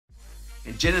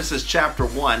In Genesis chapter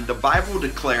 1, the Bible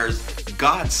declares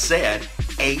God said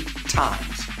 8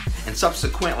 times. And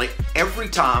subsequently, every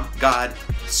time God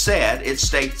said, it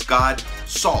states God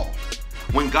saw.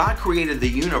 When God created the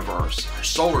universe, our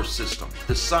solar system,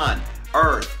 the sun,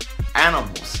 earth,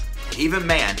 animals, and even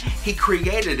man, He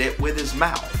created it with His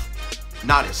mouth,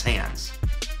 not His hands.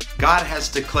 God has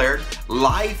declared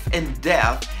life and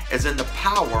death is in the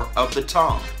power of the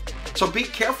tongue. So be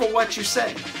careful what you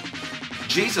say.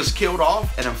 Jesus killed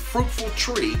off an unfruitful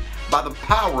tree by the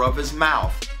power of His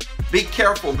mouth. Be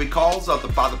careful because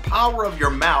by the power of your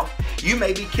mouth, you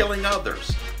may be killing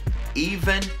others,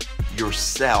 even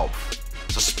yourself.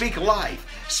 So speak life.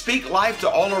 Speak life to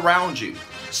all around you.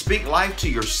 Speak life to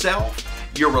yourself,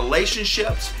 your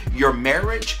relationships, your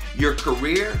marriage, your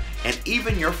career, and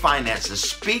even your finances.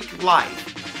 Speak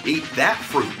life. Eat that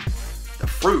fruit, the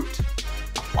fruit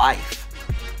of life.